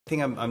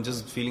think I'm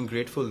just feeling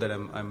grateful that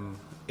I'm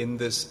in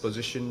this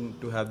position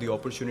to have the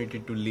opportunity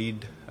to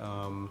lead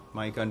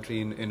my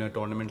country in a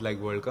tournament like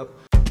World Cup.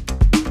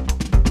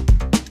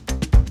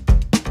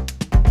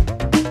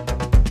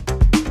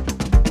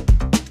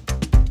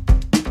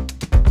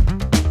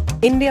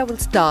 India will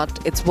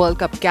start its World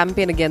Cup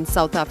campaign against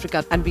South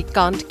Africa and we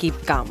can't keep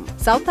calm.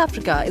 South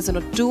Africa is on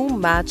a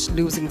 2-match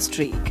losing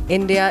streak.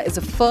 India is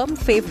a firm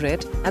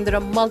favourite and there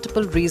are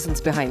multiple reasons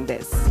behind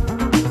this.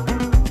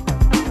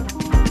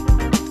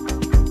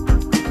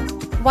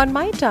 One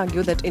might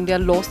argue that India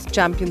lost the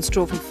Champions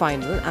Trophy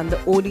final and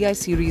the ODI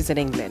series in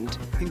England.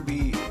 I think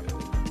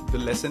the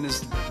lesson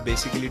is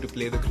basically to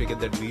play the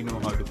cricket that we know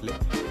how to play.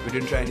 We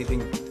didn't try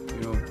anything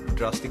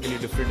drastically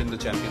different in the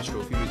Champions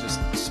Trophy. We just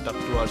stuck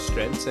to our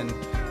strengths, and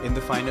in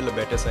the final a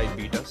better side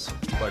beat us.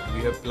 But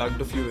we have plugged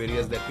a few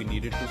areas that we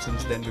needed to.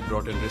 Since then we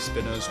brought in wrist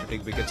spinners to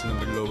take wickets in the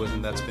middle overs,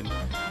 and that's been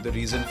the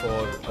reason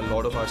for a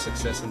lot of our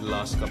success in the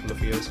last couple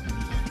of years.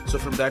 So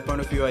from that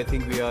point of view, I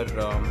think we are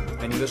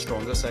an even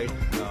stronger side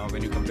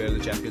when you compare the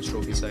Champions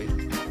Trophy side.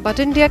 But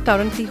India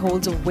currently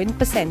holds a win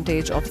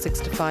percentage of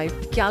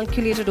 65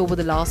 calculated over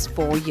the last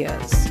 4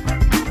 years.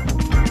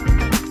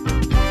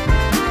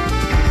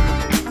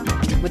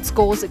 With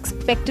scores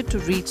expected to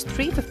reach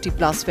 350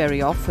 plus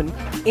very often,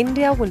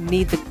 India will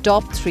need the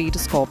top 3 to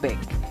score big.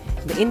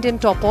 The Indian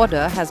top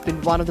order has been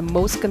one of the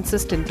most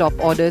consistent top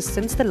orders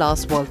since the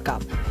last World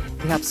Cup.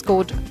 They have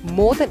scored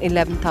more than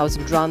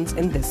 11,000 runs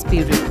in this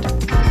period.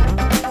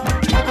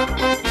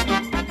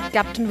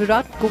 Captain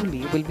Virat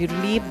Kohli will be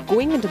relieved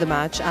going into the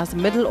match as the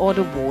middle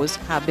order woes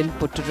have been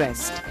put to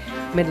rest.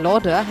 Middle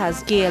order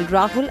has KL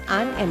Rahul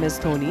and MS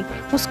Dhoni,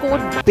 who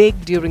scored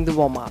big during the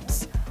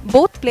warm-ups.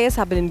 Both players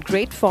have been in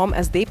great form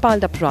as they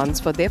piled up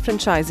runs for their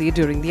franchisee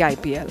during the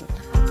IPL.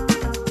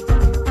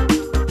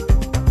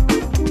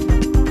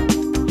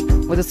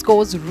 With the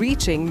scores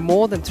reaching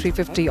more than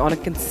 350 on a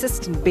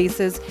consistent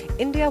basis,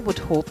 India would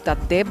hope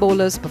that their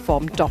bowlers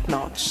perform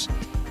top-notch.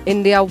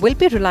 India will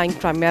be relying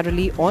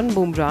primarily on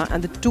Bumrah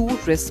and the 2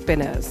 wrist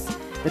spinners.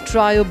 The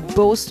trio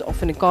boasts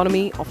of an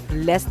economy of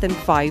less than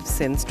 5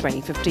 since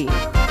 2015.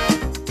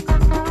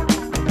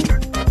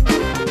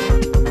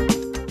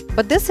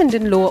 But this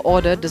Indian lower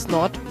order does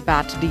not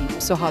bat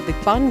deep, so Hardik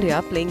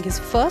Pandya, playing his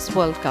first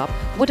World Cup,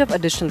 would have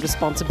additional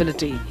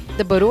responsibility.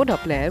 The Baroda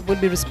player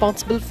would be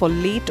responsible for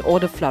late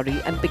order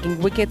flurry and picking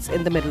wickets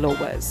in the middle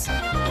overs.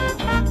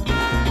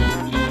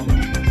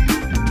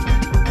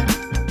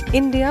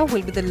 India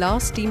will be the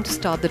last team to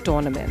start the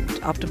tournament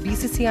after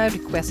BCCI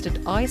requested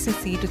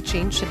ICC to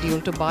change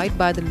schedule to abide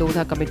by the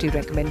Lodha committee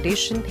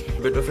recommendation.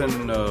 A bit of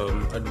an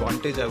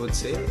advantage, I would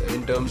say,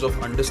 in terms of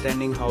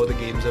understanding how the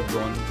games have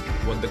gone,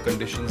 what the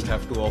conditions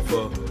have to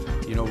offer,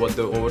 what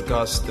the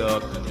overcast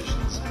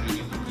conditions bring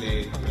into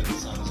play when the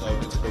sun's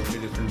out. It's a totally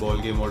different ball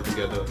game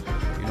altogether.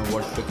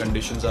 What the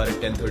conditions are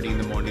at 10:30 in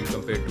the morning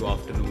compared to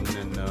afternoon,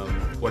 and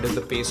what is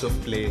the pace of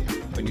play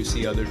when you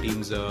see other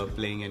teams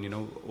playing, and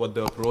what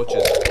the approach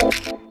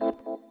is.